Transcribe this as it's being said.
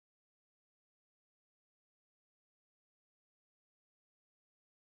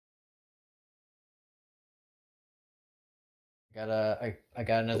I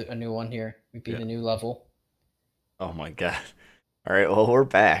got a new one here. We beat Yeah. a new level. Oh my god. All right. Well, we're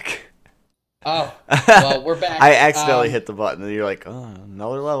back. Oh, well, we're I back. accidentally hit the button, and you're like, "Oh,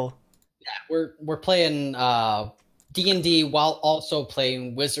 another level." We're playing D&D while also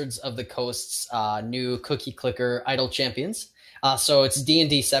playing Wizards of the Coast's new cookie clicker Idle Champions. So it's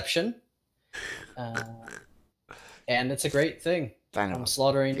D&Dception. Uh, and it's a great thing. I'm Dynamo.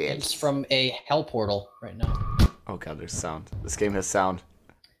 slaughtering imps Yes. from a hell portal right now. Oh god, there's sound. This game has sound.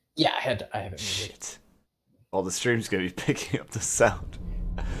 Yeah, I have it muted. Shit. All the stream's gonna be picking up the sound.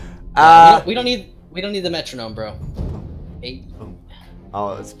 Yeah, we don't need the metronome, bro. Hey.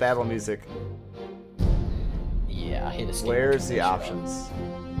 Oh, it's battle music. Yeah, I hate escape. Where's the options?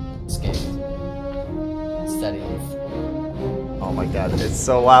 Escape. Settings. Oh my god, it's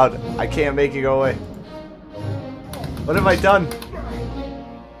so loud. I can't make it go away. What have I done?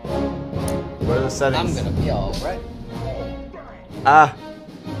 What are the settings? I'm gonna be alright. Ah!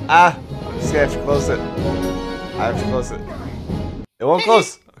 I'm just gonna have to close it. I have to close it. It won't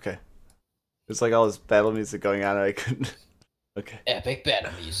close! Okay. There's like all this battle music going on and I couldn't. Okay. Epic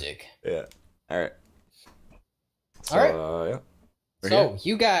battle music. Yeah. Alright. So, Alright. yeah. We're So, here.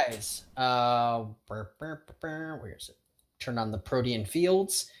 you guys, where is it? Turn on the Protean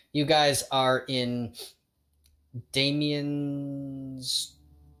fields. You guys are in Damien's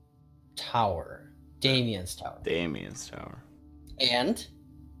Tower. Damien's Tower. Damien's Tower. And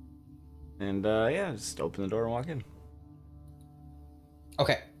And, yeah, just open the door and walk in.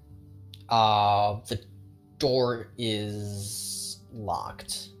 okay. The door is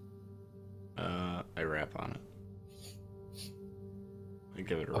locked. I rap on it. I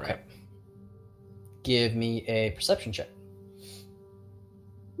give it a Okay. rap. Give me a perception check.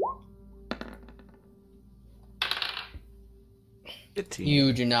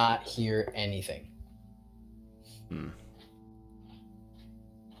 You do not hear anything. Hmm.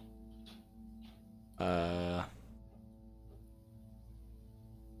 I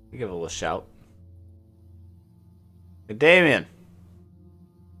give a little shout. Hey, Damien!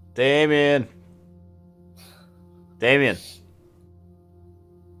 Damien! Damien!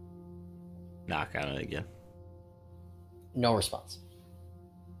 Knock on it again. No response.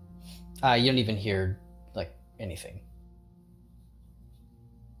 You don't even hear like anything.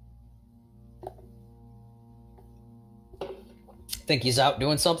 Think he's out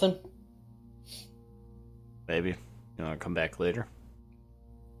doing something? Maybe. You want to come back later?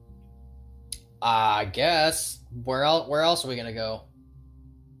 I guess. Where else are we gonna go?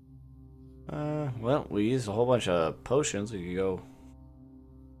 Well, we used a whole bunch of potions. We could go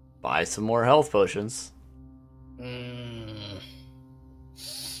buy some more health potions. Mm,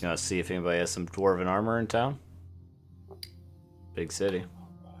 You want to see if anybody has some dwarven armor in town? Big city.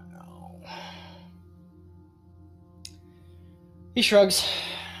 no. He shrugs.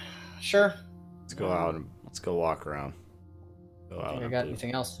 Sure. Let's go out and let's go walk around. Go I out. think I got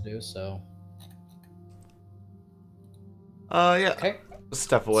anything else to do, so. Yeah. Okay. Let's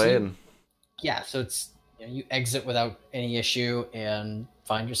step away So- and Yeah, so it's you exit without any issue and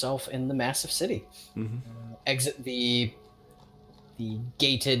find yourself in the massive city. Exit the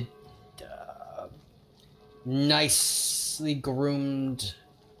gated, nicely groomed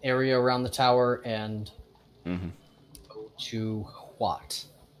area around the tower and go to what?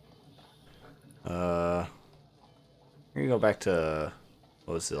 We're gonna go back to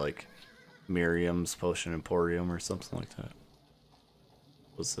what was it like Miriam's Potion Emporium or something like that.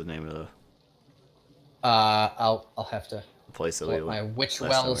 What's the name of the I'll have to place that pull we up my last time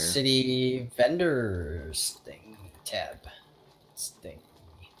Witchwell we were? City vendors thing tab. Thing.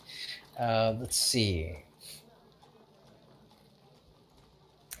 Let's see.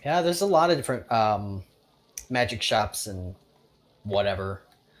 Yeah, there's a lot of different magic shops and whatever.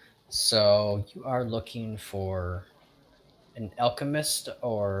 So you are looking for an alchemist,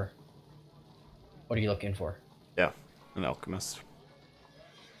 or what are you looking for? Yeah, an alchemist.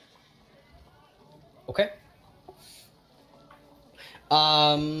 Okay.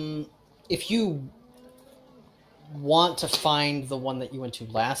 If you want to find the one that you went to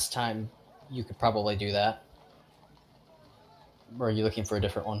last time, you could probably do that. Or are you looking for a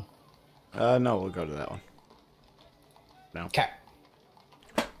different one? No, we'll go to that one. No. Okay.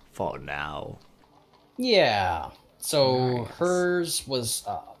 For now. Yeah. So Nice. hers was.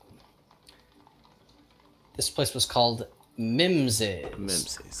 This place was called Mims's.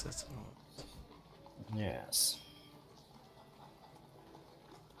 Mimsys, that's Yes.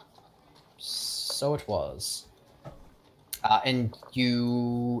 So it was. And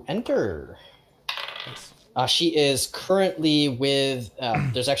you enter. nice. She is currently with.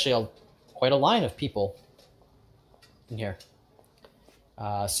 There's actually quite a line of people in here.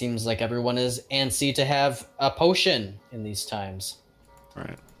 Seems like everyone is antsy to have a potion in these times.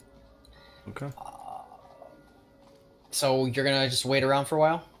 Right. Okay. So you're gonna just wait around for a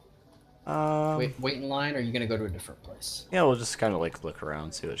while? Wait in line, or are you gonna go to a different place? Yeah, we'll just kind of like look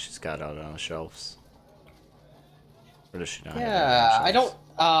around, see what she's got out on the shelves. Or does she not have anything on Yeah, the I shelves?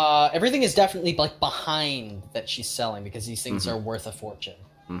 don't. Everything is definitely like behind that she's selling because these things are worth a fortune.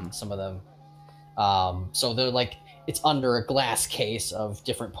 Some of them. So they're like it's under a glass case of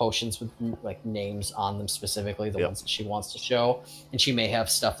different potions with like names on them specifically, the ones that she wants to show, and she may have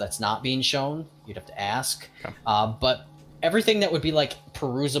stuff that's not being shown. You'd have to ask. Okay. But everything that would be like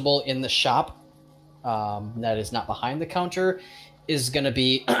perusable in the shop, that is not behind the counter, is going to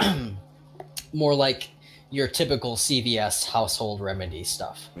be more like your typical CVS household remedy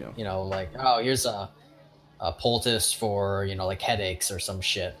stuff. Yeah. You know, like, oh, here's a poultice for, you know, like headaches or some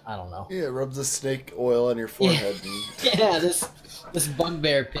shit. I don't know. Yeah, rub the snake oil on your forehead. And... Yeah, this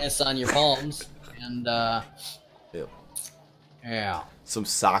bugbear piss on your palms, and Yep. yeah. Some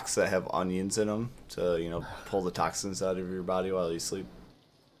socks that have onions in them to, you know, pull the toxins out of your body while you sleep.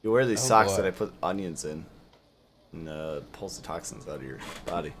 You wear these socks that I put onions in, and pulls the toxins out of your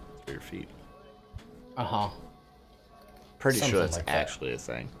body through your feet. Pretty Something sure that's like that. actually a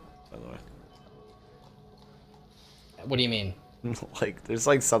thing, by the way. What do you mean? Like, there's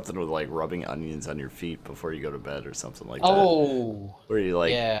like something with like rubbing onions on your feet before you go to bed or something like that. Oh, Where you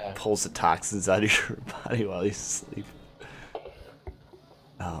like yeah. pulls the toxins out of your body while you sleep.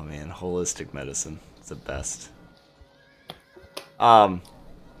 Oh man, holistic medicine. It's the best. Haha.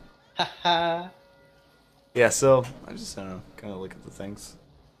 Yeah, so I just kind of look at the things.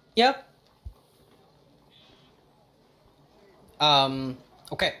 Yep.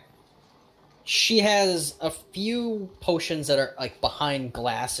 Okay. She has a few potions that are like behind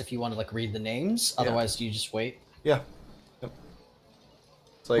glass if you want to like read the names. Yeah. Otherwise, you just wait. Yeah. Yep.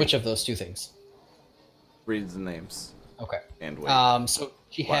 It's like Which of those two things? read the names Okay. and wait. So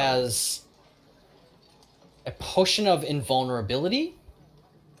she has a potion of invulnerability,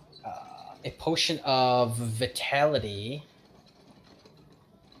 a potion of vitality,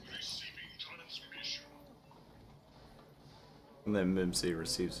 And then Mimsy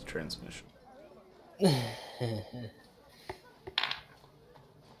receives the transmission.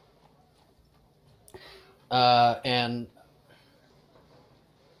 and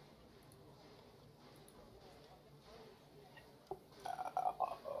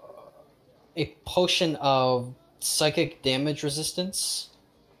a potion of psychic damage resistance.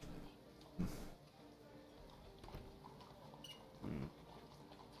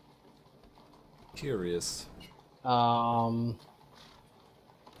 Curious.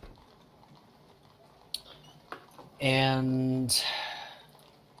 And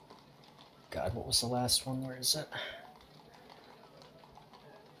God, what was the last one? Where is it?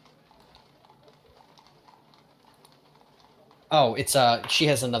 Oh, it's she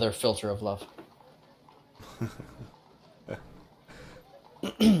has another filter of love.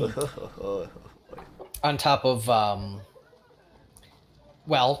 On top of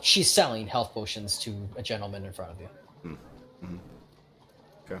well, she's selling health potions to a gentleman in front of you.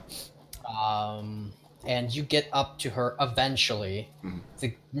 Okay. And you get up to her eventually.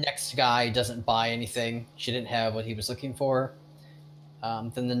 The next guy doesn't buy anything. She didn't have what he was looking for.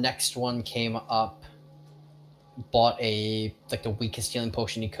 Then the next one came up, bought the weakest healing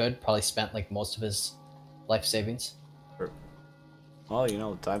potion he could. Probably spent like most of his life savings. Sure. Well, you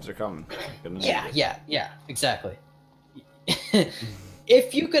know, times are coming. Yeah, exactly.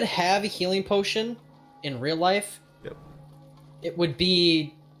 If you could have a healing potion in real life, Yep. it would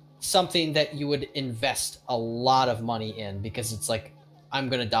be something that you would invest a lot of money in because it's like, I'm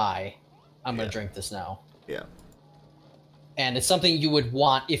gonna die. I'm gonna drink this now. Yeah. And it's something you would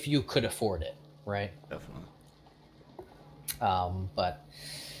want if you could afford it, right? Definitely. But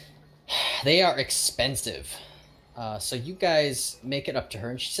they are expensive. So you guys make it up to her,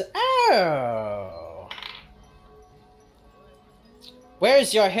 and she said, "Oh,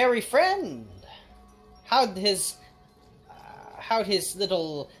 where's your hairy friend? How'd his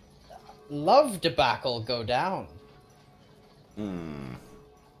little love debacle go down?"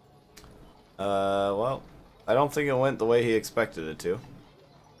 Well, I don't think it went the way he expected it to.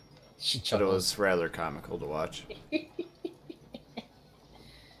 She But it chuckles. was rather comical to watch.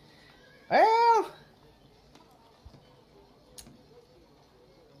 Well,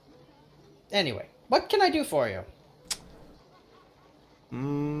 anyway, what can I do for you?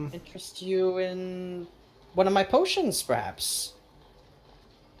 Interest you in one of my potions, perhaps?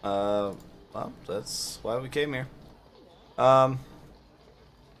 Well, that's why we came here. I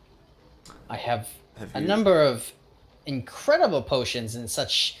have a you- number of incredible potions in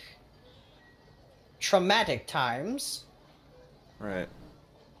such traumatic times. Right.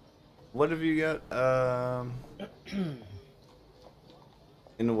 What have you got?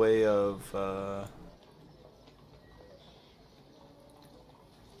 In the way of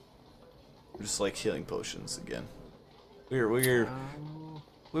just like healing potions again. We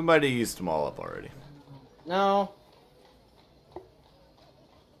might have used them all up already. No.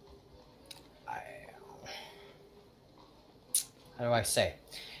 How do I say?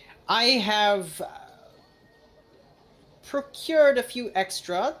 I have procured a few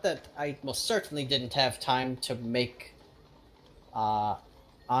extra that I most certainly didn't have time to make on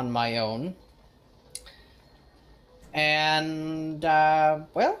my own. And,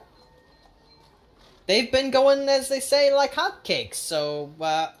 well, they've been going, as they say, like hotcakes. So,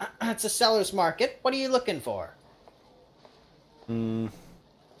 it's a seller's market. What are you looking for?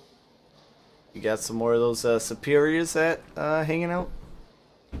 You got some more of those superiors that hanging out?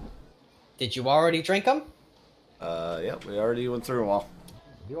 Did you already drink them? Yep, we already went through them all.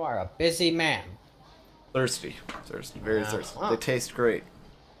 You are a busy man. Thirsty, very thirsty. They taste great.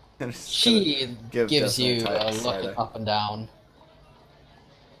 She gives you a look side-eye. up and down.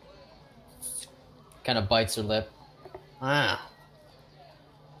 Kind of bites her lip. For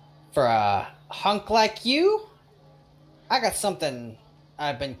a hunk like you, I got something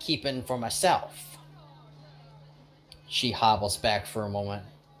I've been keeping for myself. She hobbles back for a moment.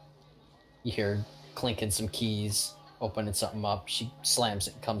 You hear clinking some keys, opening something up. She slams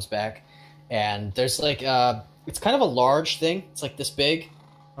it and comes back. And there's like, it's kind of a large thing. It's like this big.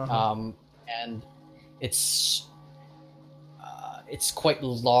 And it's quite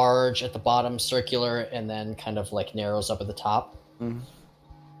large at the bottom, circular, and then kind of like narrows up at the top.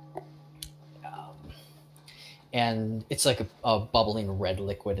 And it's like a bubbling red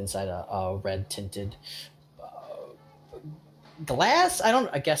liquid inside a red tinted glass.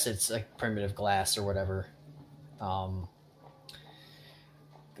 I guess it's like primitive glass or whatever.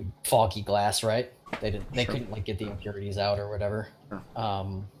 Foggy glass, right? They couldn't like get the impurities out or whatever.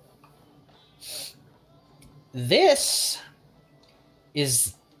 This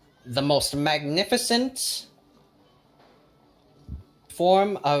is the most magnificent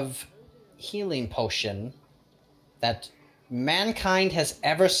form of healing potion that mankind has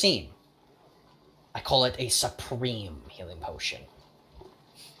ever seen. I call it a supreme healing potion.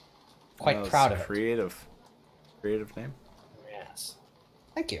 Quite proud of it. Creative name. Yes.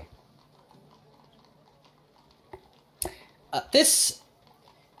 Thank you. This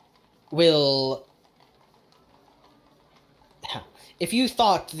will... If you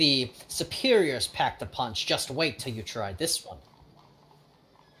thought the superiors packed a punch, just wait till you try this one.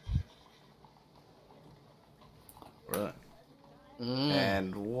 Right.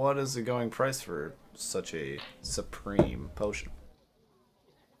 And what is the going price for such a supreme potion?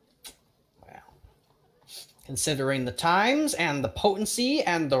 Well, considering the times and the potency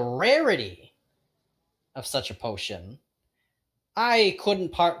and the rarity of such a potion, I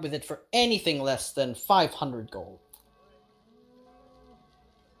couldn't part with it for anything less than 500 gold.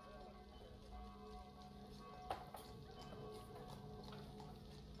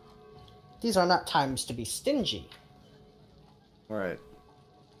 These are not times to be stingy. Right.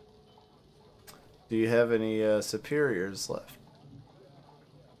 Do you have any superiors left?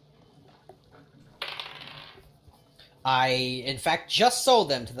 I, in fact, just sold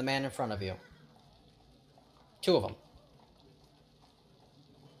them to the man in front of you. 2 of them.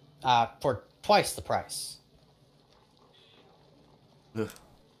 For twice the price. Ugh.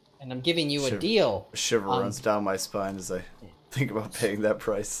 And I'm giving you a deal. A shiver runs down my spine as I think about paying that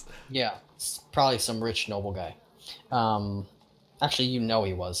price. Yeah, it's probably some rich noble guy. Actually, you know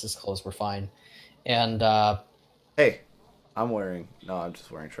he was. His clothes were fine. And, Hey, I'm just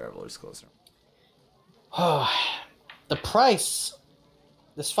wearing traveler's clothes. the price,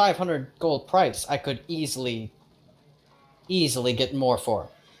 this 500 gold price, I could easily get more for.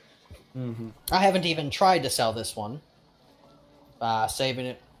 I haven't even tried to sell this one. Saving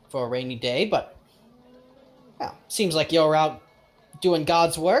it for a rainy day, but well, seems like you're out doing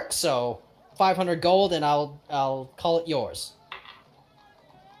God's work, so 500 gold and I'll call it yours.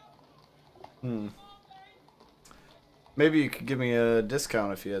 Maybe you could give me a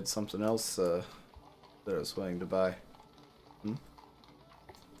discount if you had something else that I was willing to buy.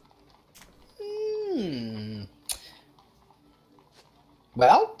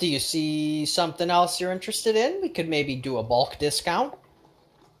 Well, do you see something else you're interested in? We could maybe do a bulk discount.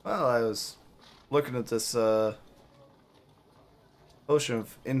 Well, I was looking at this potion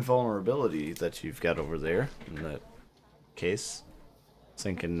of invulnerability that you've got over there in that case.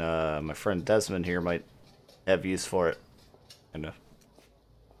 Thinking my friend Desmond here might have use for it. Kind of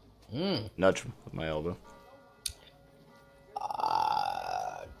Hmm. nudge him with my elbow.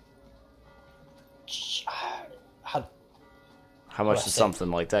 How How do much I does say?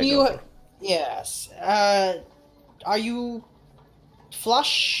 something like that Do go you? for? Yes. Are you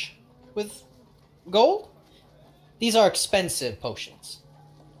flush with gold? These are expensive potions.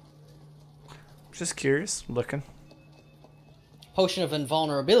 Just curious, looking. Potion of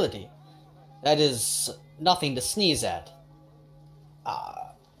invulnerability. That is nothing to sneeze at.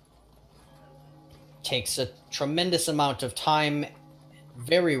 Takes a tremendous amount of time,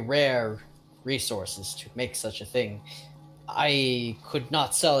 very rare resources to make such a thing. I could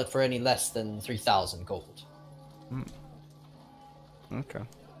not sell it for any less than 3,000 gold. Okay.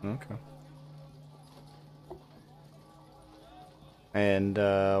 Okay. And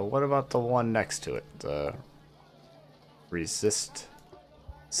what about the one next to it? The resist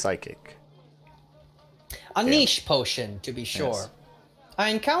psychic. A Yeah. niche potion, to be sure. Yes. I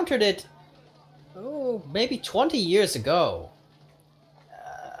encountered it, maybe 20 years ago.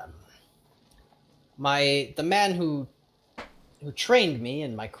 The man who trained me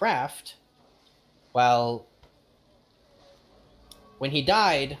in my craft, well, when he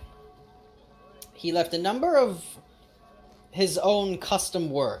died, he left a number of his own custom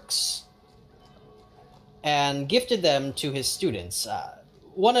works and gifted them to his students.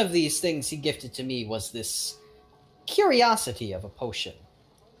 One of these things he gifted to me was this curiosity of a potion.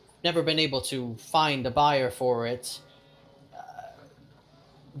 Never been able to find a buyer for it.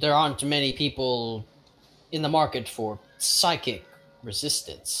 There aren't many people in the market for psychic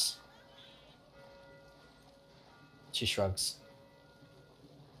resistance. She shrugs.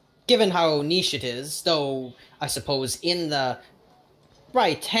 Given how niche it is, though I suppose in the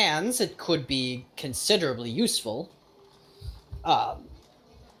right hands it could be considerably useful, I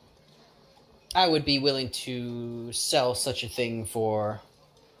would be willing to sell such a thing for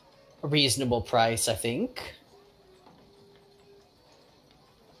a reasonable price, I think.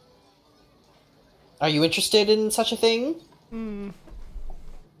 Are you interested in such a thing?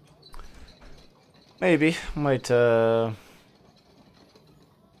 Maybe. Might,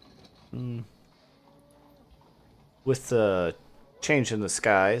 with the change in the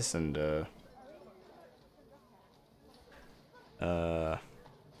skies and,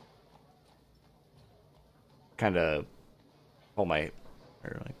 kind of hold my,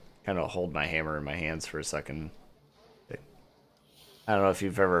 or like, kind of hold my hammer in my hands for a second. I don't know if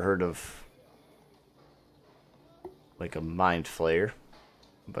you've ever heard of, like, a mind flayer,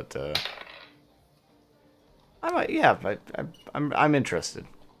 but, I might, yeah, I'm interested.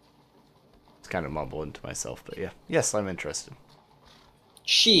 It's kind of mumbling to myself, but yeah. Yes, I'm interested.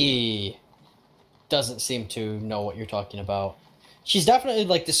 She doesn't seem to know what you're talking about. She's definitely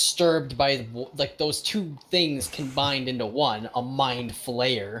like disturbed by like those two things combined into one, a mind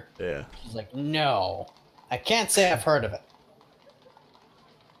flayer. Yeah. She's like, no, I can't say I've heard of it.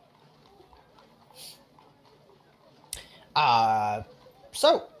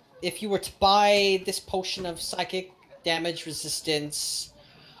 So if you were to buy this potion of psychic damage resistance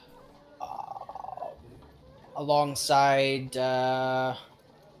alongside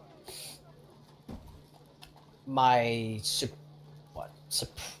my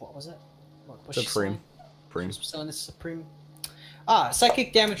what was it? What was she Supreme. selling? She was selling this Supreme.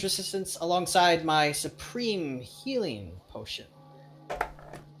 Psychic damage resistance alongside my Supreme healing potion.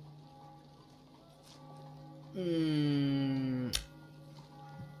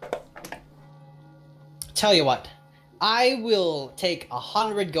 Tell you what, I will take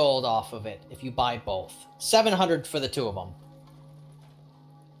 100 gold off of it if you buy both. 700 for the two of them.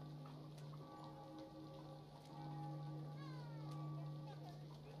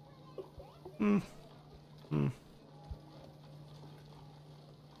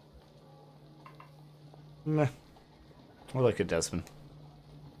 Meh. We'll look at Desmond.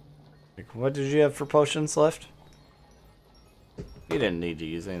 Like, what did you have for potions left? You didn't need to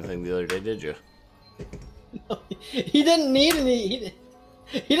use anything the other day, did you? He didn't need any.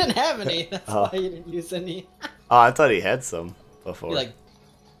 He didn't have any. That's why he didn't use any. Oh, I thought he had some before. He like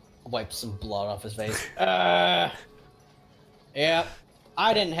wiped some blood off his face. Yeah,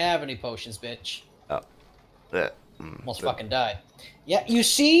 I didn't have any potions, bitch. Oh. Yeah. Almost fucking died. Yeah, you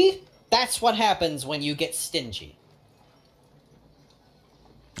see? That's what happens when you get stingy.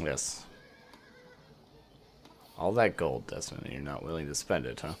 Yes. All that gold, Desmond, and you're not willing to spend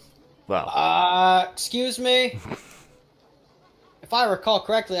it, huh? Well. Excuse me? If I recall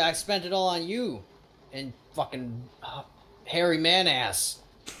correctly, I spent it all on you. And fucking hairy man ass.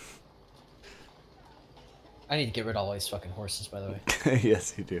 I need to get rid of all these fucking horses, by the way.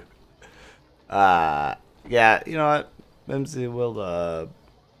 Yes, you do. Yeah, you know what? Mimsy will, I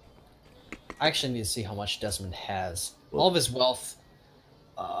actually need to see how much Desmond has. All of his wealth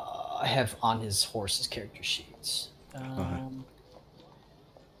I have on his horse's character sheets. Uh,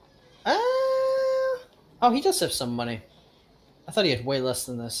 oh, he does have some money. I thought he had way less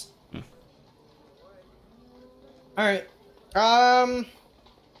than this. All right.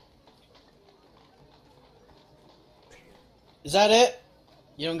 Is that it?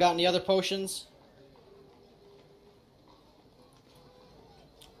 You don't got any other potions?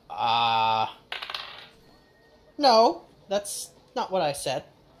 No, that's not what I said.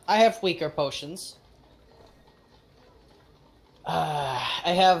 I have weaker potions.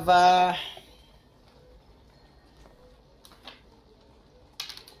 I have, I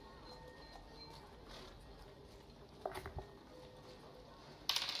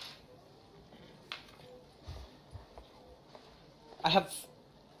have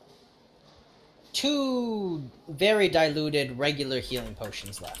 2 very diluted regular healing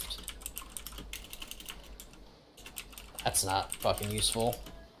potions left. That's not fucking useful.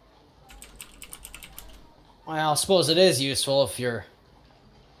 Well, I suppose it is useful if you're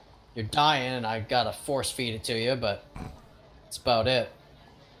dying and I gotta force feed it to you, but that's about it.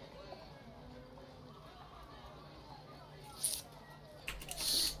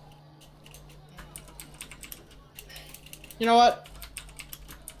 You know what?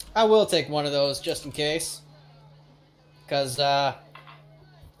 I will take one of those just in case. Because,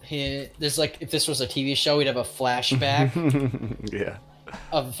 there's like, if this was a TV show, we'd have a flashback yeah.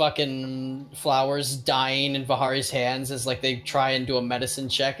 of fucking Flowers dying in Vahari's hands as like they try and do a medicine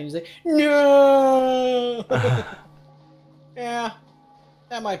check and he's like, no! Yeah,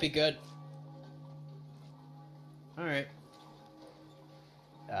 that might be good. Alright.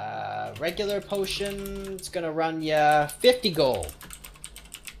 Regular potion, it's gonna run ya 50 gold.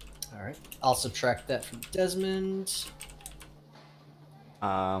 Alright, I'll subtract that from Desmond.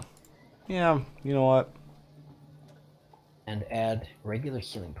 Yeah, you know what? And add regular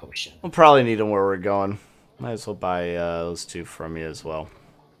healing potion. We'll probably need them where we're going. Might as well buy those 2 from you as well.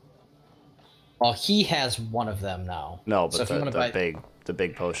 Well, he has one of them now. No, but so the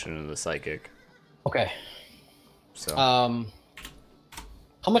big potion and the psychic. Okay. So.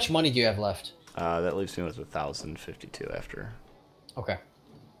 How much money do you have left? That leaves me with 1,052 after. Okay.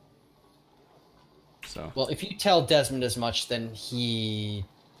 So. Well, if you tell Desmond as much, then he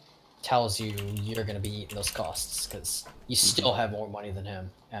tells you you're going to be eating those costs because you still have more money than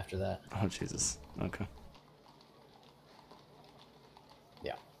him after that. Oh, Jesus. Okay.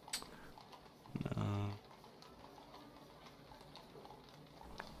 Yeah.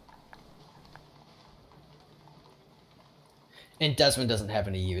 And Desmond doesn't have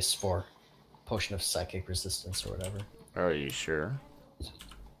any use for Potion of Psychic Resistance or whatever. Are you sure?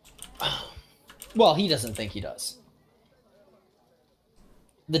 Well, he doesn't think he does.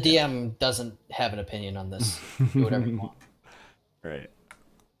 The DM doesn't have an opinion on this. Do whatever you want. Right.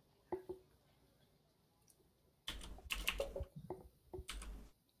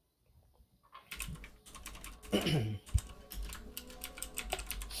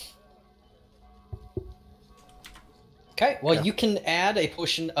 Okay, well, you can add a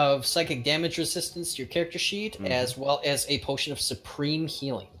potion of psychic damage resistance to your character sheet, as well as a potion of supreme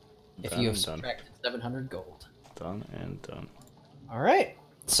healing, if you have subtracted 700 gold. Done and done. All right,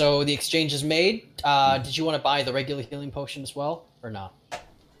 so the exchange is made. Did you want to buy the regular healing potion as well, or not?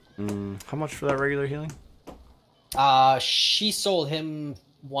 How much for that regular healing? She sold him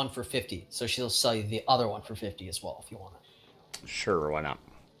one for 50, so she'll sell you the other one for 50 as well, if you want it. Sure, why not?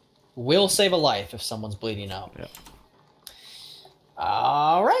 Will save a life if someone's bleeding out. Yeah.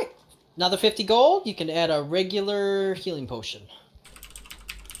 All right. Another 50 gold. You can add a regular healing potion.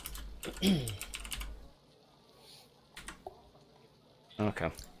 Okay.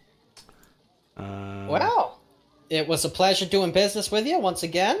 Wow. It was a pleasure doing business with you once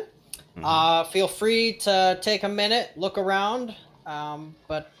again. Feel free to take a minute, look around.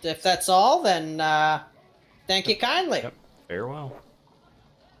 But if that's all, then thank you kindly. Yep. Farewell.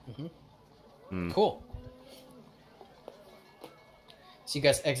 Cool. So you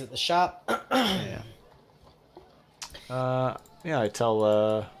guys exit the shop. Yeah. Yeah,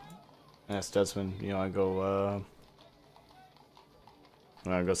 I ask Desmond, I go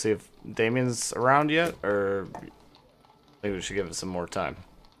see if Damien's around yet, or maybe we should give it some more time.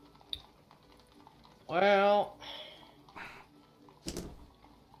 Well,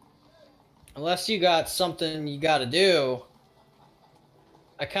 unless you got something you got to do,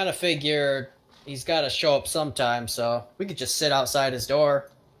 I kind of figure he's got to show up sometime, so we could just sit outside his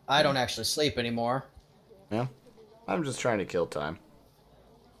door. I don't actually sleep anymore. Yeah, I'm just trying to kill time.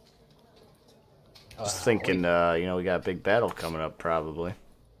 Just thinking, you know, we got a big battle coming up probably.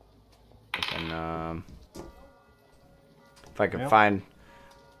 And if I could find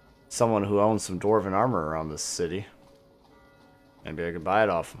someone who owns some dwarven armor around this city, maybe I could buy it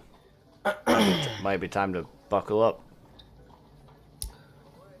off them. Might be time to buckle up.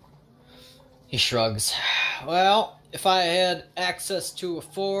 He shrugs. Well, if I had access to a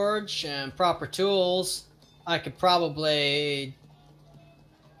forge and proper tools, I could probably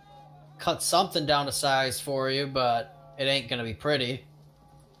cut something down to size for you, but it ain't gonna be pretty.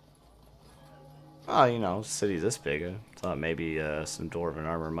 Oh, you know, city this big. I thought maybe some dwarven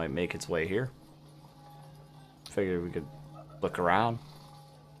armor might make its way here. Figured we could look around,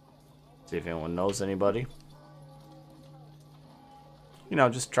 see if anyone knows anybody. You know,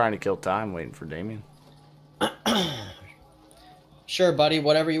 just trying to kill time, waiting for Damien. Sure, buddy,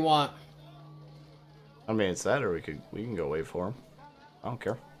 whatever you want. I mean, it's that, or we can go wait for him. I don't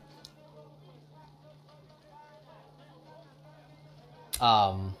care.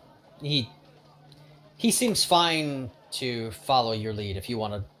 He seems fine to follow your lead if you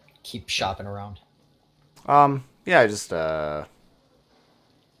want to keep shopping around. Yeah, I just you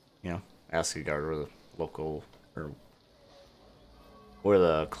know, ask the guard where the local or where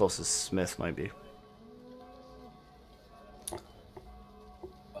the closest smith might be.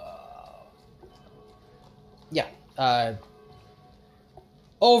 Yeah.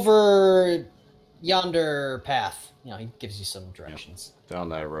 Over yonder path. You know, he gives you some directions. Yeah, down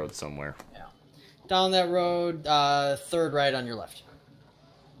that road somewhere. Yeah. Down that road, third right on your left.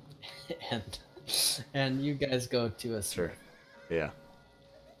 and you guys go to a Sure. Yeah.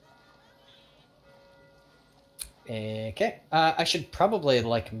 Okay. I should probably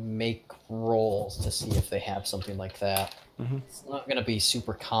like make rolls to see if they have something like that. Mm-hmm. It's not going to be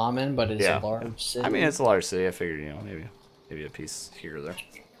super common, but it's a large city. I mean, it's a large city. I figured, you know, maybe a piece here or there.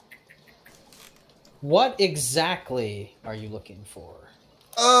 What exactly are you looking for?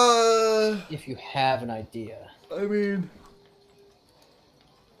 If you have an idea. I mean,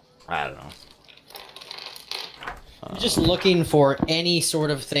 I don't know. You're just looking for any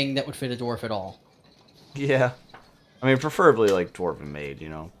sort of thing that would fit a dwarf at all. Yeah. I mean, preferably like dwarven made, you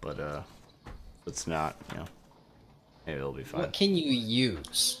know, but if it's not, you know, maybe it'll be fine. What can you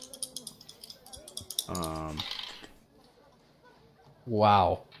use?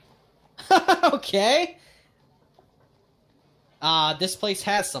 Wow. Okay. This place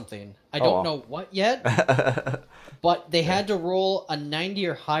has something. I don't know what yet, but they had to roll a 90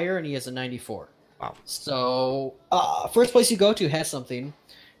 or higher, and he has a 94. Wow. So, first place you go to has something.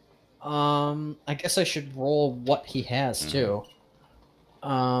 I guess I should roll what he has too.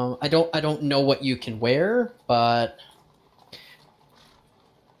 I don't know what you can wear, but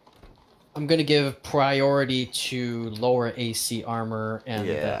I'm gonna give priority to lower AC armor and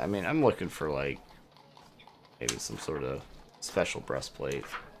yeah, I mean, I'm looking for like maybe some sort of special breastplate.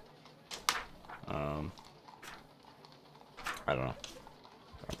 I don't know.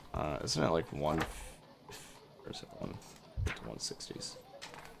 Isn't it like one? Or is it 160s?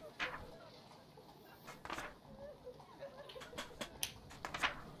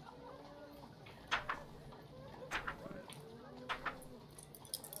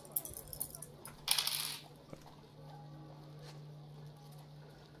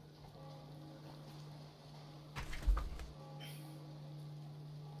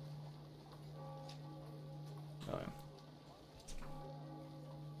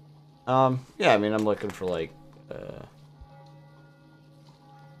 Yeah, I mean, I'm looking for like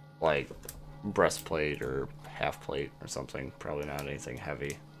breastplate or half plate or something. Probably not anything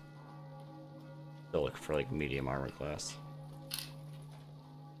heavy. Still looking for like medium armor class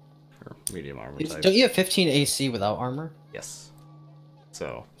or medium armor type. Don't you have 15 AC without armor? Yes.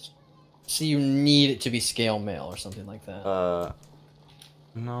 So you need it to be scale mail or something like that.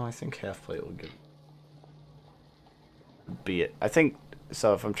 No, I think half plate will be it. I think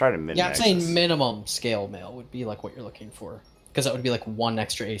so. If I'm trying to min-max, yeah, I'm saying minimum scale mail would be like what you're looking for, because that would be like 1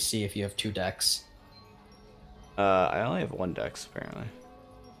 extra AC if you have 2 decks. I only have 1 dex apparently.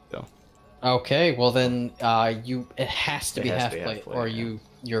 So. Okay, well then, it has to be half plate, or yeah.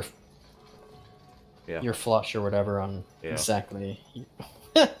 you're flush or whatever on exactly.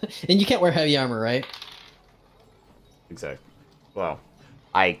 And you can't wear heavy armor, right? Exactly. Well,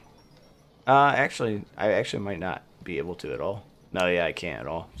 I actually might not be able to at all. No, yeah, I can't at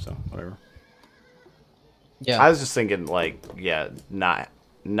all. So whatever. Yeah. I was just thinking like, yeah, not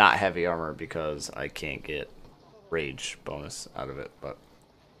heavy armor because I can't get rage bonus out of it, but.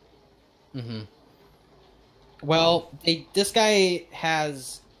 Mm-hmm. Well, this guy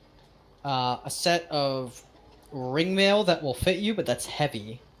has a set of ring mail that will fit you, but that's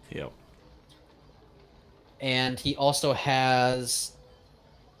heavy. Yep. and he also has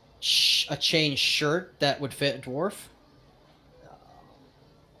a chain shirt that would fit a dwarf.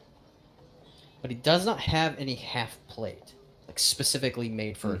 But he does not have any half plate, like specifically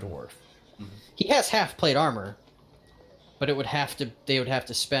made for a dwarf. He has half plate armor, but they would have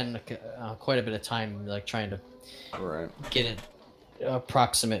to spend quite a bit of time like trying to get it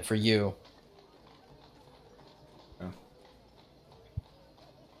approximate for you. Yeah.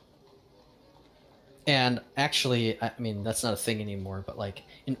 And actually, I mean, that's not a thing anymore, but like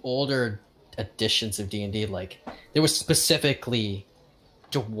in older editions of D&D, like there was specifically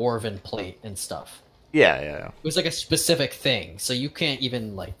dwarven plate and stuff. Yeah. It was like a specific thing, so you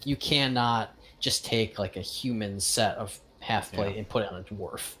cannot just take like a human set of half plate and put it on a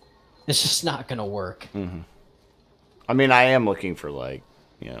dwarf. It's just not gonna work. I mean, I am looking for like,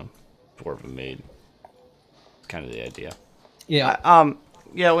 dwarven made. It's kind of the idea. Yeah.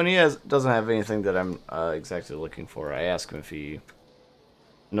 Yeah. When he doesn't have anything that I'm exactly looking for, I ask him if he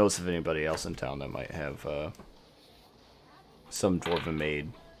knows of anybody else in town that might have some dwarven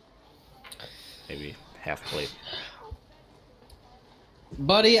made, maybe half plate.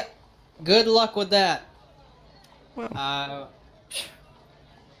 Buddy, good luck with that. Well,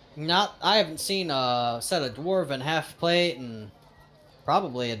 I haven't seen a set of dwarven half plate in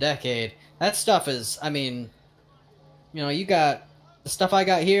probably a decade. That stuff is, I mean, you got the stuff I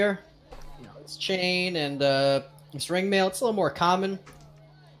got here. It's chain and it's ring mail. It's a little more common.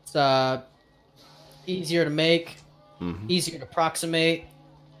 It's easier to make, easier to approximate.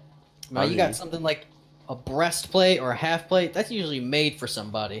 You got something like a breastplate or a half plate. That's usually made for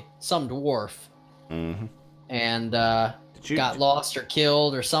somebody, some dwarf. And got lost or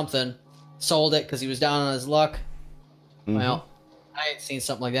killed or something. Sold it because he was down on his luck. Well, I ain't seen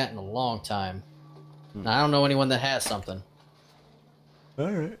something like that in a long time. I don't know anyone that has something.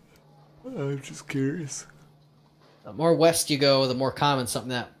 Alright. I'm just curious. The more west you go, the more common something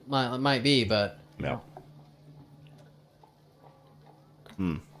that might be, but... No.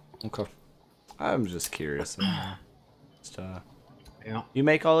 Okay. I'm just curious. You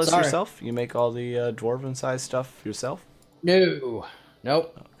make all this yourself? You make all the dwarven size stuff yourself? No.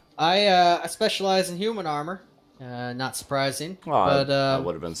 Nope. I specialize in human armor. Not surprising. Well, but I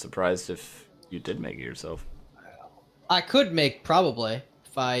would have been surprised if you did make it yourself. I could make probably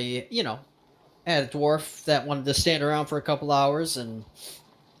if I, had a dwarf that wanted to stand around for a couple hours and.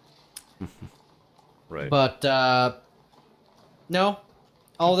 Right. But no,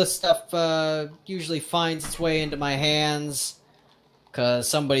 all this stuff usually finds its way into my hands because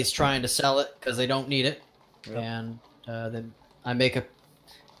somebody's trying to sell it because they don't need it, and then I make a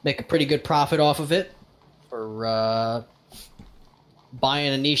pretty good profit off of it for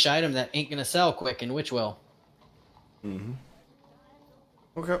buying a niche item that ain't gonna sell quick and which will.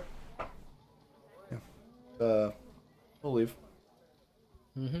 Okay. Yeah. We'll leave.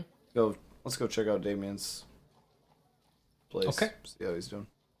 Let's go check out Damien's place. Okay. See how he's doing.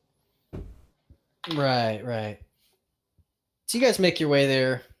 Right. So you guys make your way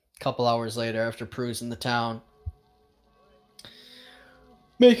there a couple hours later after perusing the town.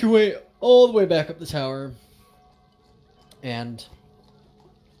 Make your way all the way back up the tower. And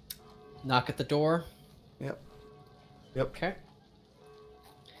knock at the door. Yep. Okay.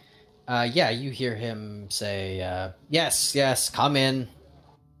 Yeah, you hear him say, yes, come in.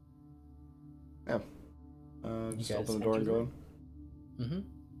 Yeah. Just open the door and go in.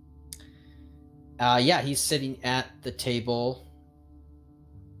 Yeah, he's sitting at the table.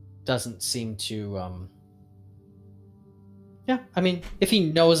 Doesn't seem to, Yeah, I mean, if he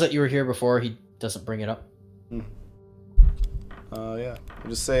knows that you were here before, he doesn't bring it up. Yeah. I'll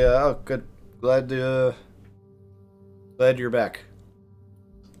just say, oh, good. Glad you're back.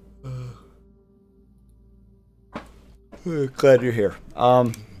 Glad you're here.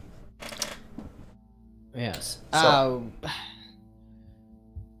 Yes. So,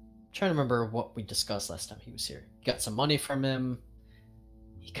 Trying to remember what we discussed last time he was here. You got some money from him.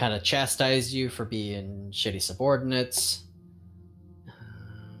 He kind of chastised you for being shitty subordinates.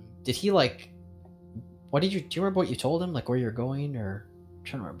 Did he like? Do you remember what you told him? Like where you're going, or I'm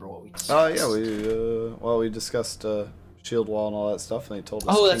trying to remember what we discussed. Yeah, we discussed shield wall and all that stuff, and they told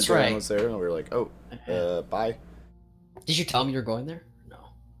us that's King Dan right. was there, and we were like, bye. Did you tell him you're going there?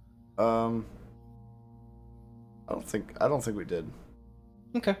 No. I don't think we did.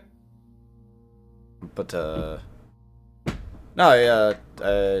 Okay. But no, yeah,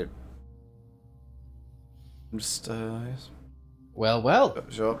 I'm just yes. Well.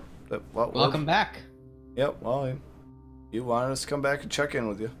 Show up. Welcome back. Yep. Well, you wanted us to come back and check in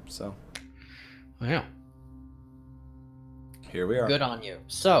with you, so Yeah. here we are. Good on you.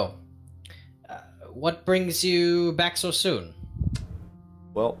 So, what brings you back so soon?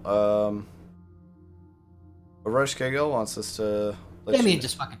 Well, Rush Kegel wants us to let Damien you...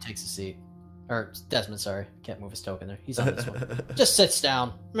 just fucking takes a seat. Or Desmond, sorry. Can't move his token there. He's on this one. Just sits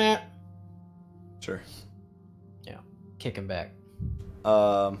down. Meh. Sure. Yeah. Kick him back.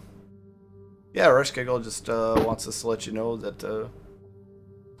 Yeah, Rush Kegel just wants us to let you know that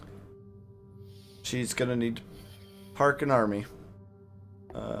she's gonna need to park an army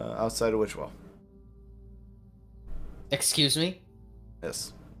outside of Witchwell. Excuse me?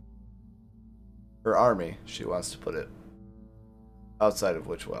 Yes. Her army, she wants to put it outside of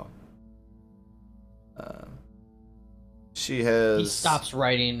Witchwell. She has... He stops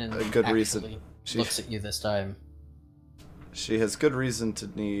writing and a good reason. Looks at you this time. She has good reason to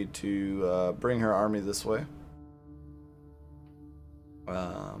need to bring her army this way.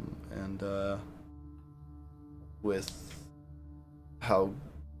 And with how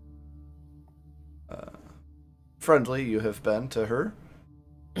friendly you have been to her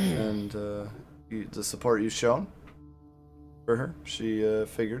and the support you've shown for her, she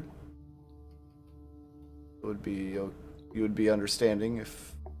figured it would be you would be understanding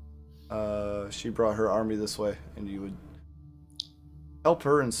if she brought her army this way, and you would help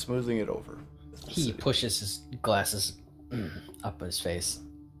her in smoothing it over. He pushes his glasses up his face.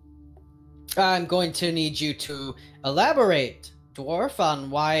 I'm going to need you to elaborate, Dwarf,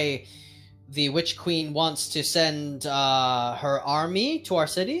 on why the Witch Queen wants to send her army to our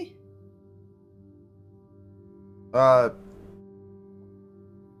city. Well,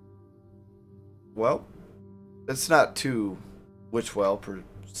 it's not to Witchwell per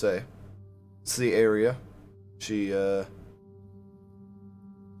se. It's the area. She's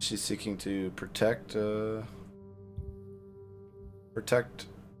seeking to protect the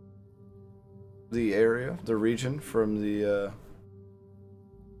area, the region, from the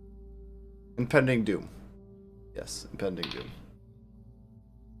impending doom. Yes, impending doom.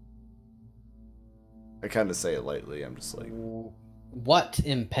 I kind of say it lightly. I'm just like, what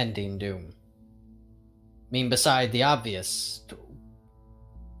impending doom? I mean, beside the obvious,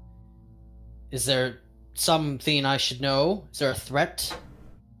 is there something I should know? Is there a threat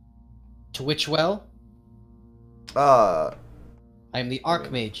to Witchwell? I am the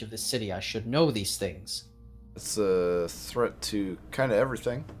Archmage of this city. I should know these things. It's a threat to kind of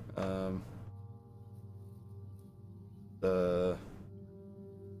everything.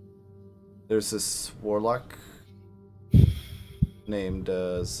 There's this warlock named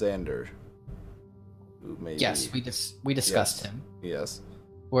Xander. Who may yes, we discussed him. Yes.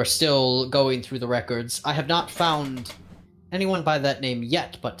 We're still going through the records. I have not found anyone by that name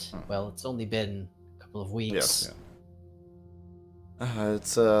yet, but, well, it's only been a couple of weeks. Yes.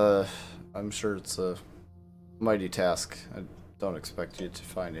 Yeah. I'm sure it's a mighty task. I don't expect you to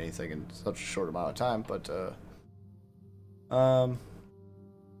find anything in such a short amount of time, but,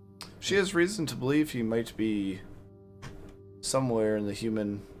 she has reason to believe he might be somewhere in the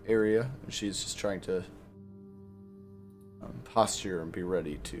human area, and she's just trying to posture and be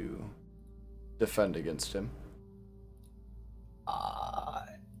ready to defend against him.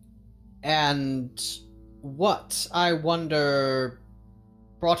 And what, I wonder,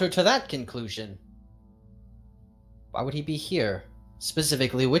 brought her to that conclusion? Why would he be here?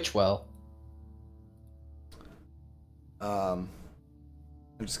 Specifically Witchwell? I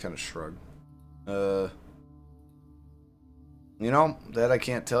just kind of shrug. You know, that I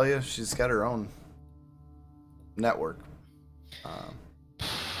can't tell you. She's got her own network.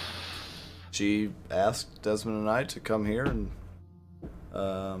 She asked Desmond and I to come here and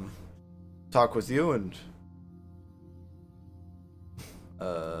talk with you and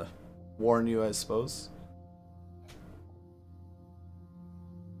warn you, I suppose.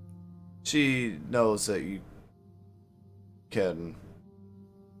 She knows that you can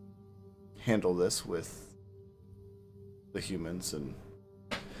handle this with the humans, and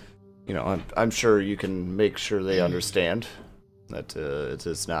you know, I'm sure you can make sure they understand that it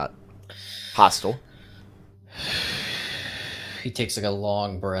is not hostile. He takes like a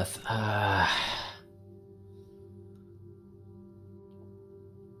long breath.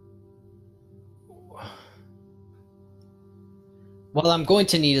 Well, I'm going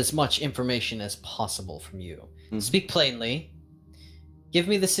to need as much information as possible from you. Speak plainly. Give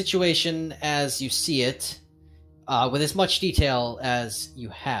me the situation as you see it, with as much detail as you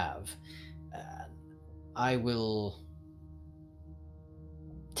have. I will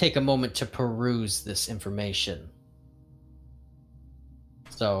take a moment to peruse this information.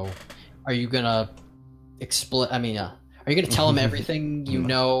 So, are you gonna are you gonna tell him everything you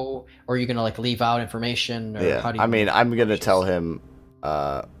know, or are you gonna like leave out information? Or yeah, how do you... I mean, I'm gonna tell him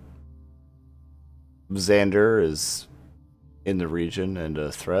Xander is in the region and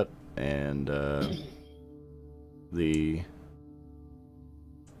a threat, and the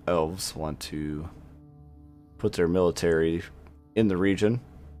elves want to put their military in the region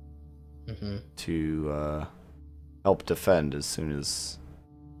to help defend as soon as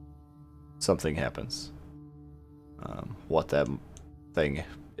something happens. What that thing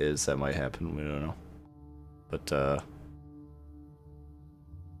is that might happen, we don't know. But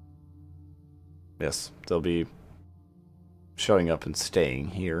yes, they'll be showing up and staying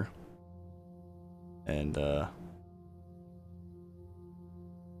here. And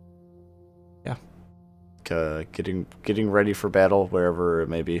yeah, getting ready for battle wherever it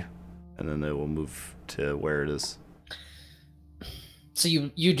may be, and then they will move to where it is. So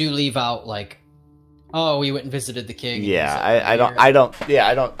you do leave out like, oh, we went and visited the king. Yeah, I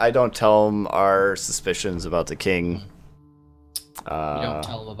don't tell them our suspicions about the king. You don't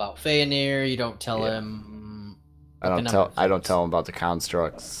tell him about Feanir. You don't tell him. I don't tell him about the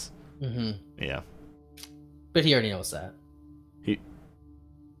constructs. Yeah. But he already knows that. He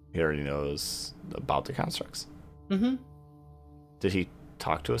already knows about the constructs. Did he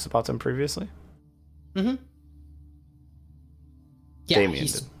talk to us about them previously? Yeah, Damien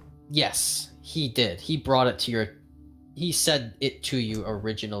did. Yes, he did. He brought it to your. He said it to you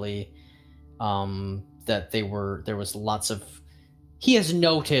originally. That there was lots of. He has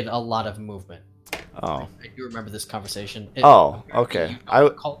noted a lot of movement. Oh, I do remember this conversation. Okay. I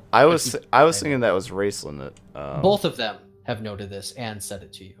was thinking that was Raceland that. Both of them have noted this and said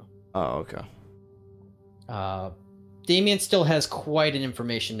it to you. Oh, okay. Damien still has quite an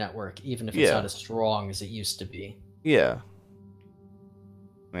information network, even if it's not as strong as it used to be. Yeah.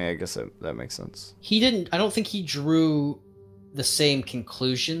 I mean, I guess that makes sense. I don't think he drew the same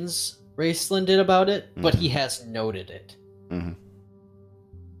conclusions Raceland did about it, but he has noted it.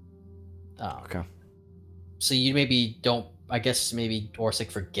 Okay. So you maybe don't. I guess maybe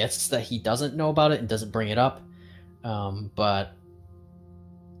Orsic forgets that he doesn't know about it and doesn't bring it up. But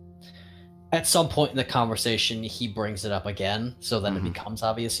at some point in the conversation, he brings it up again, so that it becomes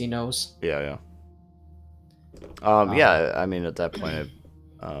obvious he knows. Yeah. Yeah. I mean, at that point,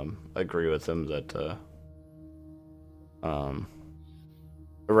 I agree with him that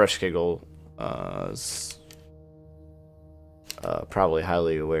Ereshkigal is probably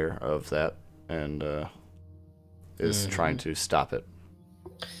highly aware of that and is trying to stop it.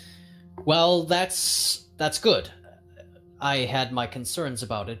 Well, that's good. I had my concerns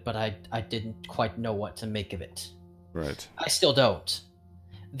about it, but I didn't quite know what to make of it. Right. I still don't.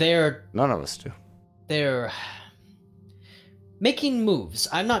 None of us do. They're making moves.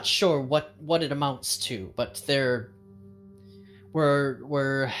 I'm not sure what it amounts to, but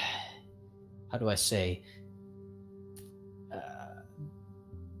we're how do I say?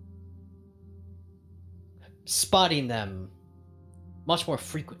 Spotting them much more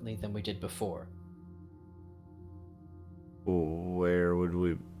frequently than we did before. Where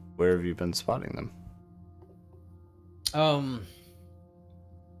have you been spotting them?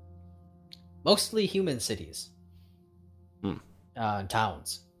 Mostly human cities.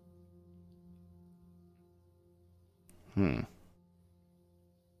 Towns. Okay,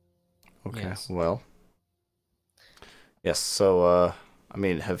 Yes. Well. Yes, so, I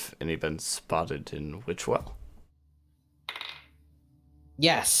mean, have any been spotted in Witchwell?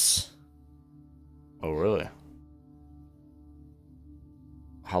 Yes. Oh, really?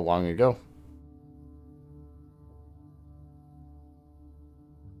 How long ago?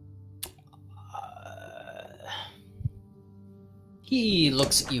 He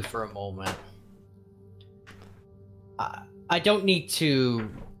looks at you for a moment. I don't need to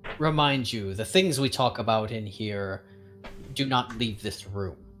remind you, the things we talk about in here do not leave this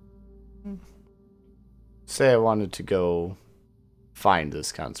room. Say I wanted to go find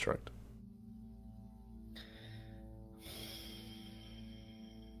this construct.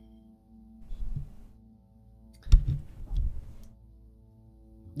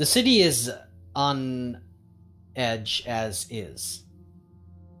 The city is on edge as is.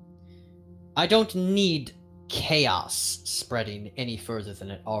 I don't need chaos spreading any further than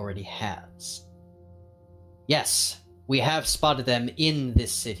it already has. Yes, we have spotted them in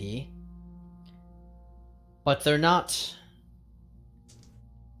this city, but they're not...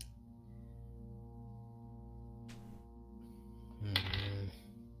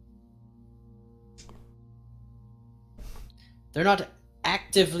 They're not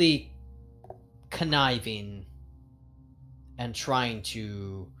actively conniving and trying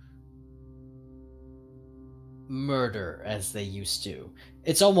to murder as they used to.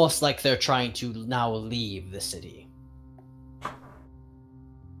 It's almost like they're trying to now leave the city.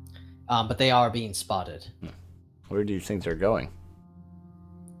 but they are being spotted. Where do you think they're going?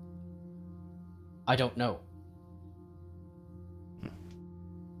 I don't know.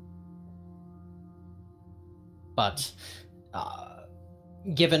 But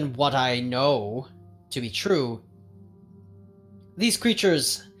given what I know to be true, these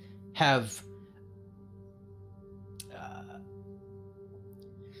creatures have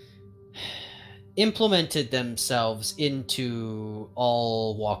implemented themselves into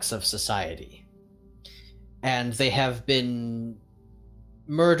all walks of society. And they have been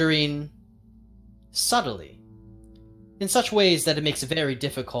murdering subtly, in such ways that it makes it very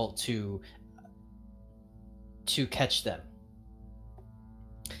difficult to catch them.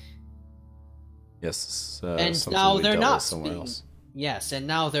 Yes, and now they're not being, yes, and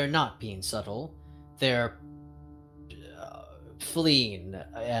now they're not being subtle. They're fleeing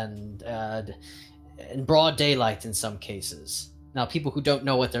and in broad daylight in some cases. Now, people who don't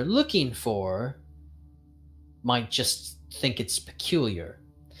know what they're looking for might just think it's peculiar,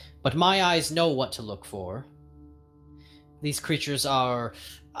 but my eyes know what to look for. These creatures are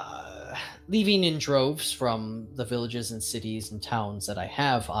leaving in droves from the villages and cities and towns that I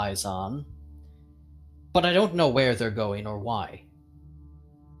have eyes on, but I don't know where they're going or why.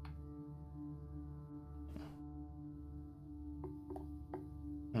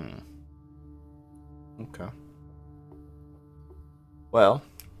 Okay. Well,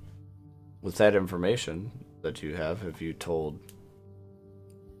 with that information that you have you told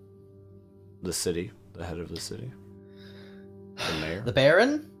the city, the head of the city, the mayor, The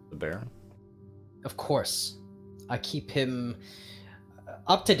Baron? the Baron? Of course. I keep him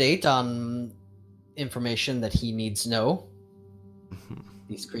up to date on information that he needs to know.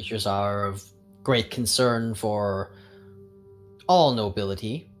 These creatures are of great concern for all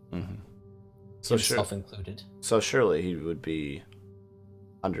nobility, So himself included. So surely he would be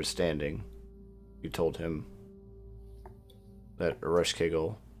understanding. You told him that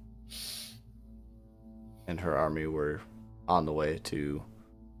Ereshkigal and her army were on the way to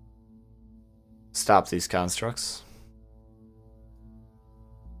stop these constructs.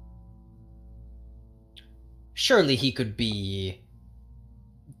 Surely he could be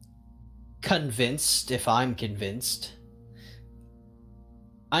convinced if I'm convinced.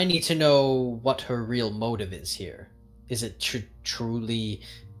 I need to know what her real motive is here. Is it to truly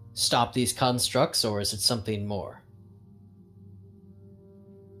stop these constructs, or is it something more?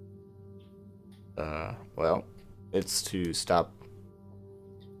 Well, it's to stop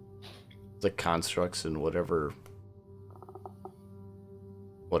the constructs and whatever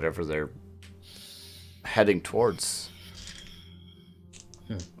they're heading towards.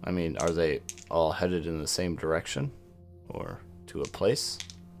 I mean, are they all headed in the same direction or to a place?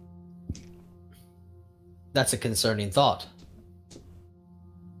 That's a concerning thought.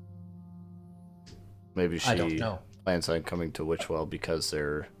 Maybe I don't she know. plans on coming to Witchwell because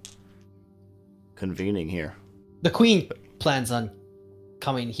they're convening here. The Queen plans on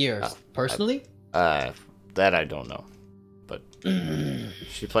coming here personally? That I don't know. But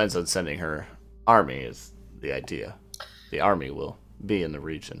she plans on sending her army is the idea. The army will be in the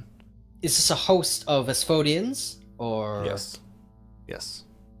region. Is this a host of Asphodians, or Yes.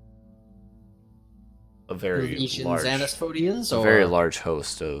 A very Legions large and Asphodians, a or very large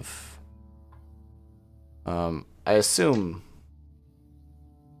host of I assume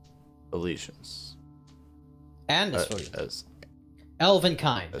Elysians. and Asphodians? As Elven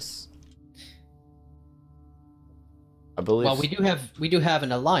kind. I believe. Well, we do have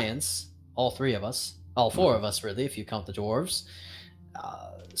an alliance. All three of us, all four of us, really, if you count the dwarves.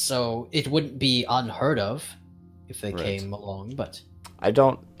 So it wouldn't be unheard of if they came along. But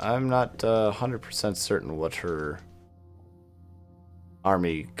I'm not 100% certain what her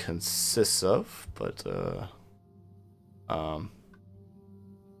army consists of, but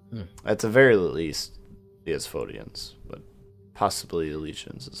at the very least, the Asphodians, but possibly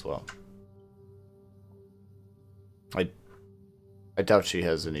Elysians as well. I doubt she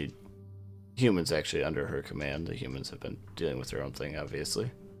has any humans actually under her command. The humans have been dealing with their own thing,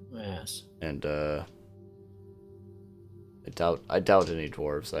 obviously. yes, And I doubt any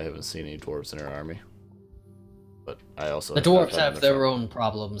dwarves. I haven't seen any dwarves in her army. But I also the dwarves have their own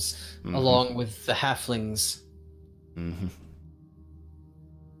problems, along with the halflings.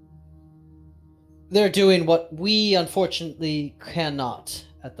 They're doing what we unfortunately cannot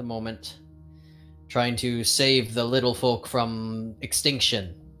at the moment, trying to save the little folk from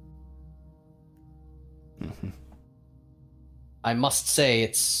extinction. I must say,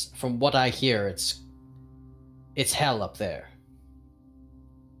 it's from what I hear, it's hell up there.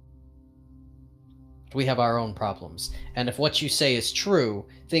 We have our own problems. And if what you say is true,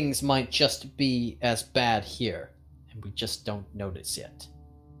 things might just be as bad here. And we just don't notice yet.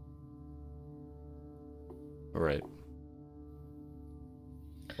 Right.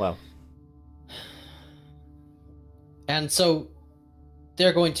 Wow. And so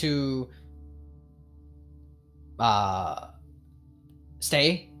they're going to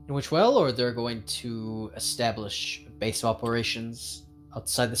stay in Witchwell, or they're going to establish base of operations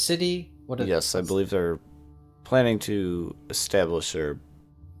outside the city? Yes, I believe they're planning to establish their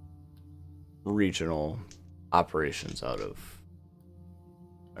regional operations out of,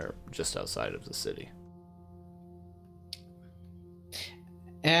 or just outside of the city.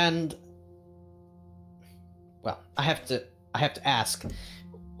 And well, I have to ask,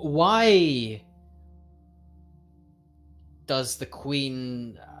 why does the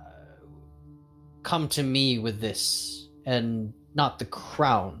queen come to me with this and not the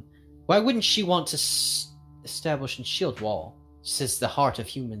crown? Why wouldn't she want to establish in Shieldwall? This is the heart of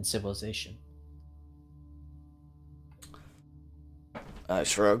human civilization. I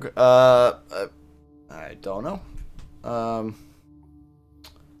shrug. I don't know.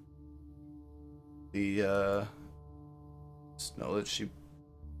 Just know that she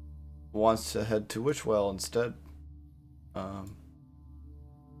wants to head to Witchwell instead.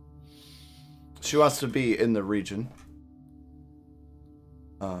 She wants to be in the region.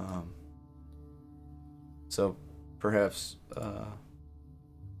 So perhaps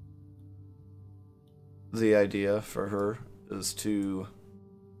the idea for her is to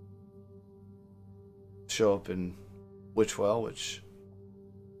show up in Witchwell, which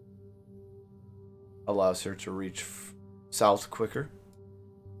allows her to reach south quicker,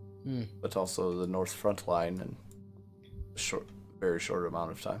 but also the north front line in a very short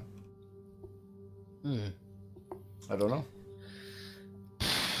amount of time. I don't know.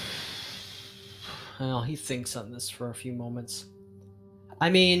 Well, he thinks on this for a few moments.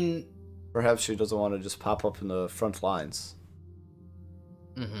 I mean, perhaps she doesn't want to just pop up in the front lines.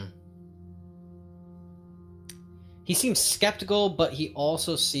 He seems skeptical, but he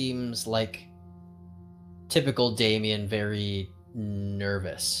also seems like typical Damien, very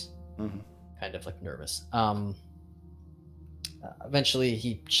nervous. Kind of like nervous. Eventually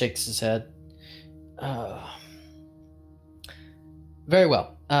he shakes his head. Very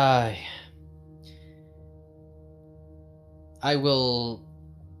well. I will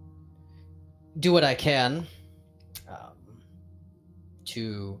do what I can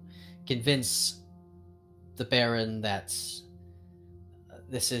to convince the Baron that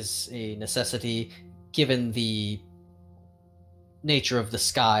this is a necessity, given the nature of the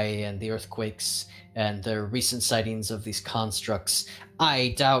sky and the earthquakes and the recent sightings of these constructs.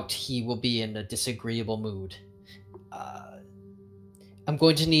 I doubt he will be in a disagreeable mood. I'm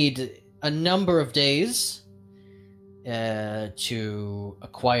going to need a number of days to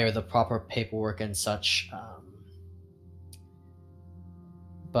acquire the proper paperwork and such.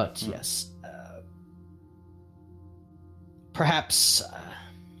 But yes, perhaps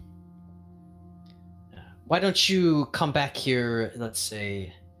why don't you come back here, let's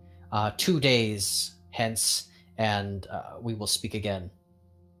say 2 days hence, and we will speak again.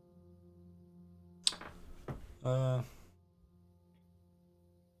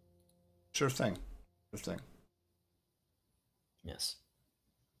 Sure thing. Sure thing. Yes.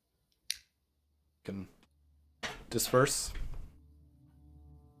 Can disperse.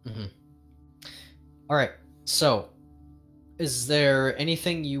 All right. So, is there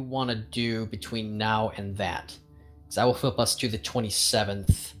anything you want to do between now and that? Because I will flip us to the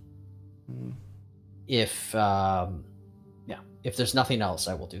 27th. If if there's nothing else,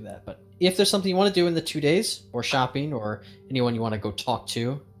 I will do that. But if there's something you want to do in the 2 days, or shopping, or anyone you want to go talk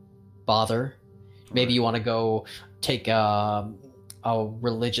to, bother. Maybe you want to go take a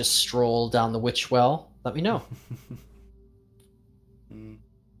religious stroll down the Witchwell. Let me know.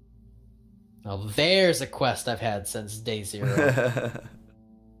 Oh, there's a quest I've had since day 0.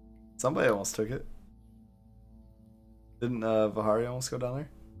 Somebody almost took it. Didn't Vahari almost go down there?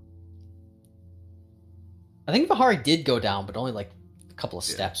 I think Vahari did go down, but only like a couple of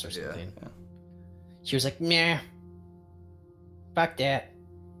steps or something. Yeah. She was like, nah, fuck that.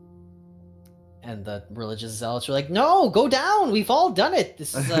 And the religious zealots were like, no, go down. We've all done it.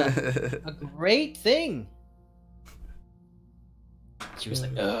 This is a great thing. She was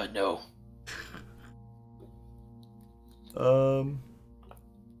like, no.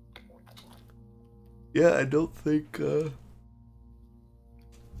 Yeah, I don't think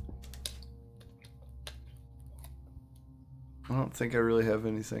I really have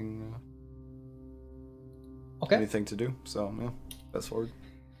anything okay. anything to do, so yeah, fast forward.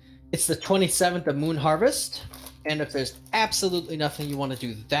 It's the 27th of Moon Harvest, and if there's absolutely nothing you want to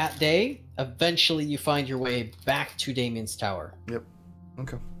do that day, eventually you find your way back to Damien's Tower. Yep.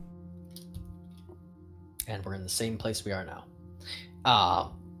 Okay. And we're in the same place we are now.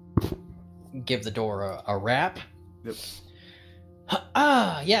 Give the door a rap. Yep.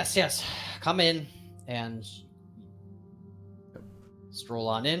 Yes. Come in and stroll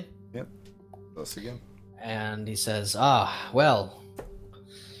on in. Yep. Us again. And he says, well,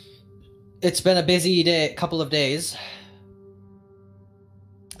 it's been a busy couple of days.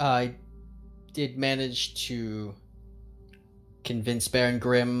 I did manage to convince Baron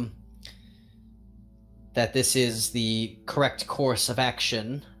Grimm that this is the correct course of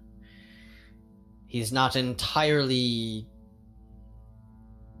action. He's not entirely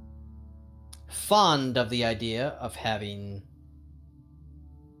fond of the idea of having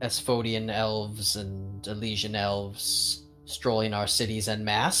Asphodian elves and Elysian elves strolling our cities en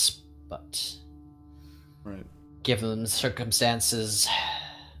masse, but right. Given the circumstances,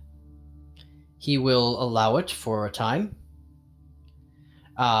 he will allow it for a time.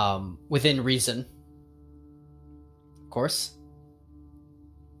 Within reason, of course.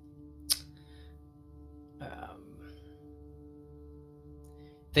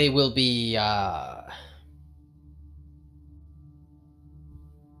 They will be well,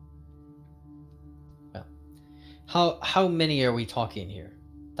 how many are we talking here?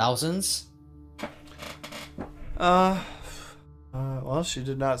 Thousands? Well, she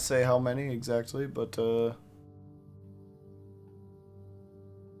did not say how many exactly, but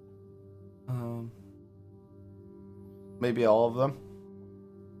maybe all of them.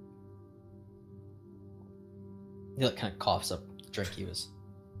 He kind of coughs up the drink he was.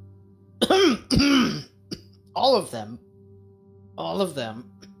 All of them.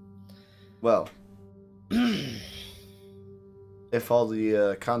 Well, if all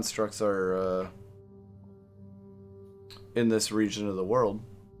the constructs are in this region of the world,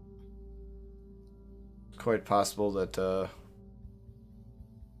 it's quite possible that we'll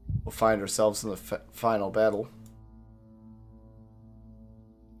find ourselves in the final battle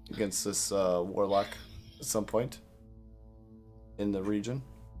against this warlock at some point in the region.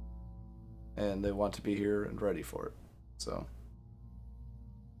 And they want to be here and ready for it. So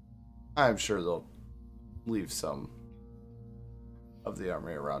I'm sure they'll leave some of the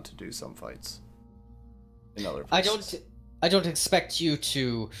army around to do some fights in other places. I don't expect you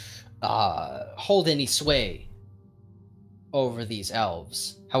to hold any sway over these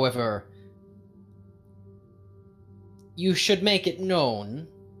elves. However, you should make it known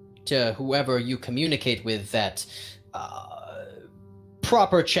to whoever you communicate with that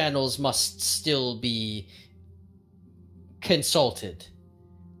proper channels must still be consulted.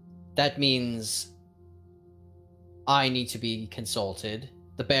 That means I need to be consulted.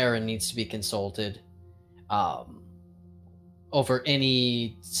 The Baron needs to be consulted over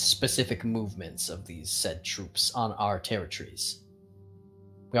any specific movements of these said troops on our territories.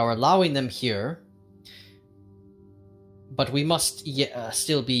 We are allowing them here, but we must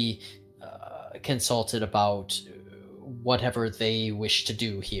still be consulted about whatever they wish to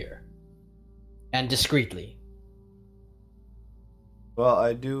do here, and discreetly. Well,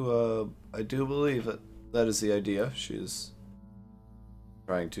 I do believe that is the idea. She's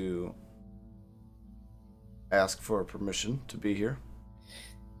trying to ask for permission to be here.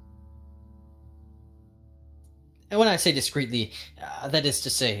 And when I say discreetly, that is to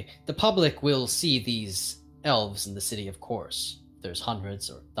say, the public will see these elves in the city, of course. There's hundreds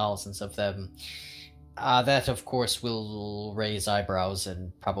or thousands of them. That, of course, will raise eyebrows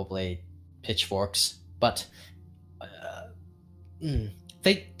and probably pitchforks, but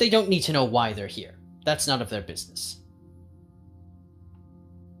they don't need to know why they're here. That's none of their business.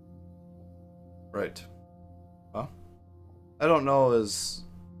 Right. Well, I don't know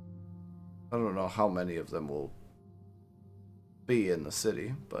how many of them will be in the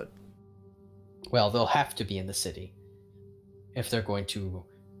city, but... Well, they'll have to be in the city if they're going to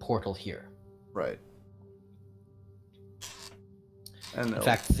portal here. Right. And in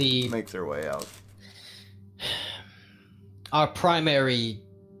fact, make their way out. Our primary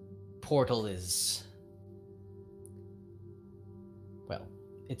portal is... well,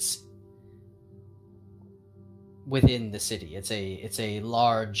 it's within the city. It's a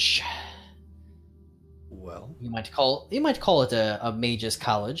large... well, you might call it a mage's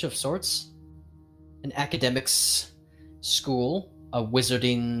college of sorts. An academics school, a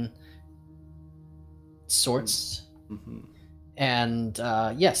wizarding sorts. Mm-hmm. And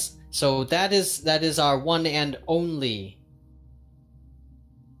yes, so that is our one and only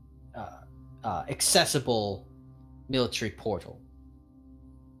accessible military portal.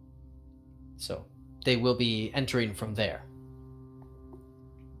 So they will be entering from there.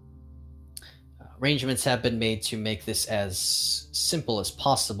 Arrangements have been made to make this as simple as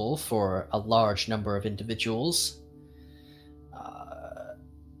possible for a large number of individuals.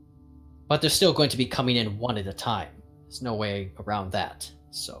 But they're still going to be coming in one at a time. There's no way around that.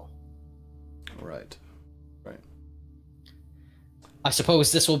 So, Right. I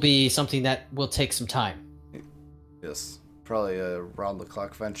suppose this will be something that will take some time. Yes. Probably a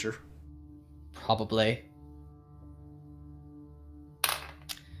round-the-clock venture. Probably.